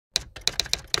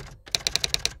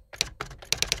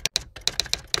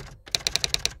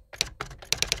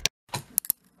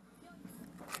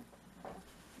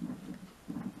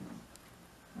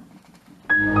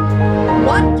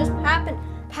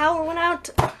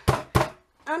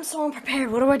I'm so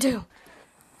unprepared. What do I do?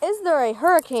 Is there a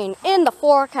hurricane in the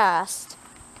forecast?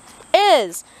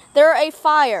 Is there a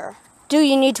fire? Do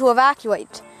you need to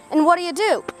evacuate? And what do you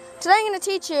do? Today I'm going to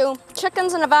teach you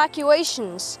chickens and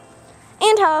evacuations.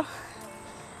 And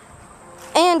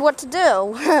what to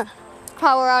do.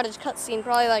 Power outage cutscene,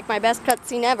 probably like my best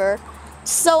cutscene ever.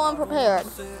 So unprepared.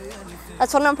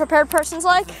 That's what an unprepared person's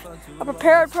like. A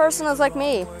prepared person is like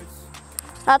me.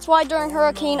 That's why during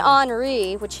Hurricane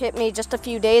Henri, which hit me just a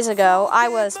few days ago, I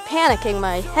was panicking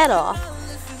my head off.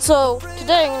 So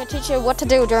today I'm going to teach you what to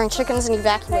do during chickens and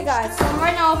evacuation. Hey guys, so I'm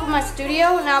right now up in my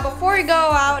studio. Now before you go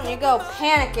out and you go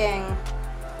panicking,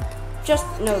 just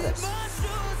know this.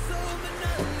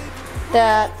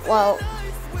 That, well,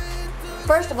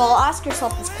 first of all, ask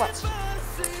yourself this question.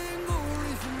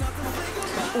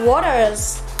 What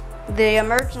is the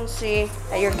emergency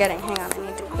that you're getting? Hang on, I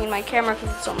need to clean my camera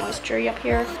because it's so moisture up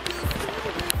here.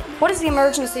 What is the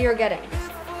emergency you're getting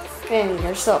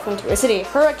yourself into? Is it a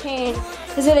hurricane?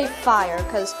 Is it a fire?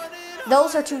 Because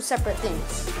those are two separate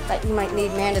things that you might need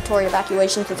mandatory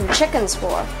evacuations with your chickens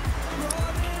for.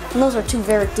 And those are two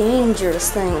very dangerous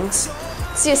things.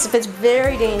 See if it's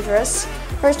very dangerous.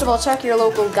 First of all, check your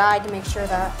local guide to make sure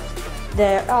that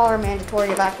there are mandatory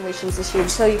evacuations issued.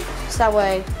 So that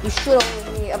way you should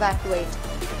only evacuate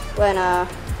when you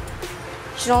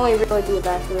should only really be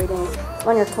evacuating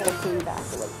when you're told to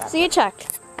evacuate. So you check,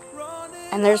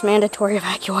 and there's mandatory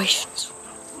evacuations.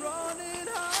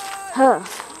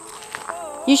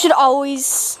 You should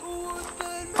always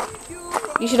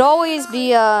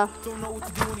be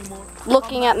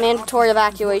looking at mandatory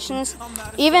evacuations.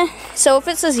 Even so, if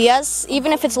it says yes,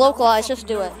 even if it's localized, just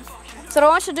do it. So what I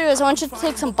want you to do is I want you to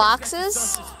take some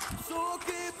boxes,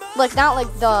 like not like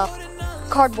the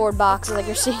cardboard boxes like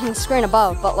you're seeing on the screen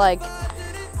above, but like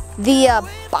the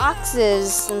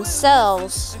boxes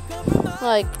themselves,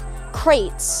 like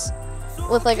crates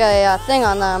with like a thing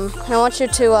on them. And I want you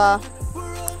to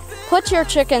put your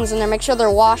chickens in there, make sure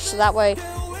they're washed so that way,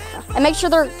 and make sure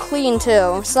they're clean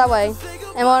too, so that way.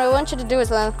 And what I want you to do is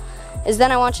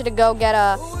then I want you to go get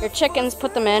your chickens,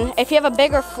 put them in. If you have a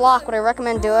bigger flock, what I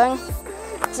recommend doing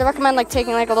is I recommend like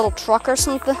taking like a little truck or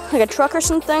something, like a truck or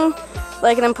something,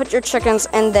 like, and then put your chickens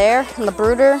in there, in the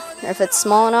brooder, if it's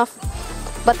small enough.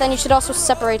 But then you should also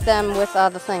separate them with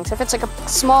the things. If it's like a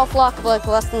small flock of like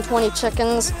less than 20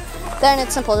 chickens, then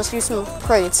it's simple, just use some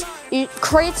crates.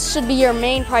 Crates should be your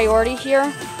main priority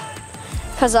here,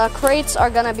 because crates are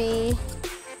gonna be,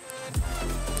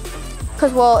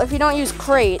 because well, if you don't use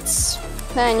crates,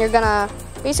 then you're gonna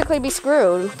basically be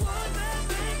screwed.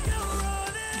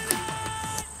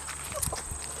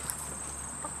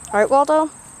 Alright, Waldo?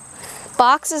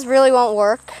 Boxes really won't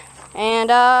work, and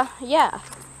yeah.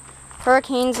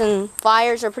 Hurricanes and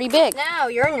fires are pretty big. Now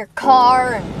you're in your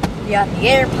car and you got the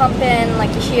air pumping like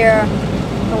you hear.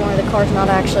 Don't worry, the car's not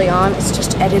actually on, it's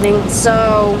just editing.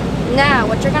 So now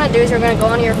what you're gonna do is you're gonna go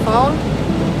onto your phone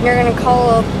and you're gonna call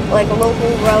up like a local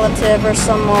relative or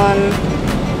someone.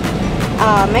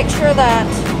 Make sure that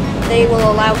they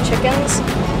will allow chickens,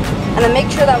 and then make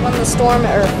sure that when the storm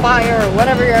or fire or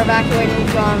whatever you're evacuating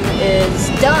from is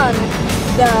done,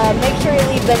 make sure you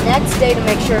leave the next day to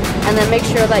make sure, and then make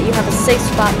sure that you have a safe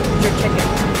spot to put your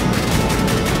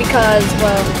chickens. Because,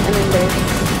 well, and then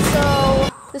so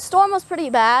the storm was pretty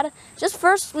bad. Just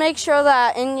first make sure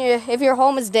that if your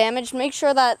home is damaged, make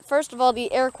sure that first of all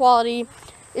the air quality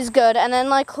is good, and then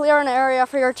like clear an area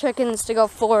for your chickens to go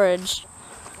forage.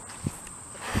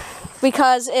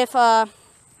 Because if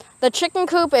the chicken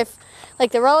coop, if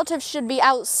like the relatives should be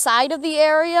outside of the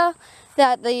area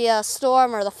that the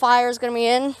storm or the fire is going to be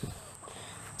in.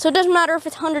 So it doesn't matter if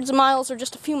it's hundreds of miles or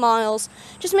just a few miles.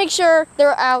 Just make sure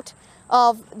they're out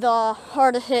of the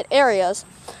hard-to-hit areas.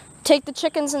 Take the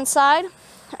chickens inside,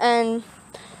 and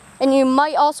you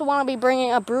might also want to be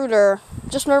bringing a brooder.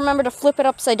 Just remember to flip it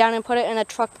upside down and put it in a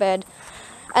truck bed.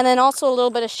 And then also a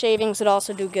little bit of shavings would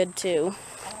also do good too.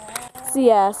 So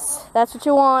yes, that's what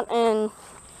you want in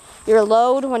your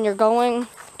load when you're going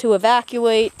to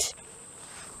evacuate.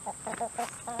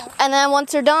 And then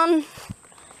once you're done,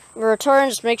 return,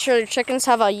 just make sure your chickens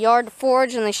have a yard to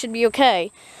forage and they should be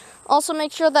okay. Also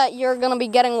make sure that you're going to be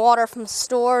getting water from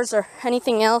stores or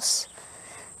anything else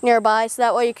nearby, so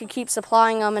that way you can keep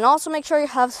supplying them. And also make sure you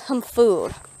have some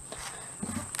food.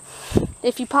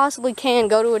 If you possibly can,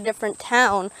 go to a different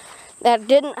town that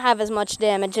didn't have as much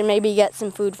damage and maybe get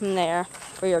some food from there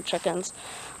for your chickens.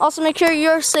 Also make sure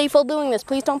you're safe while doing this.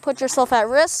 Please don't put yourself at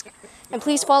risk. And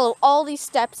please follow all these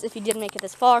steps if you did make it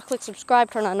this far. Click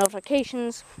subscribe, turn on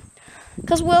notifications.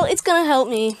 Because, well, it's going to help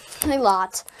me a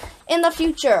lot in the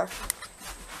future.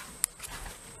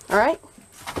 Alright?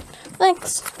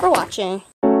 Thanks for watching.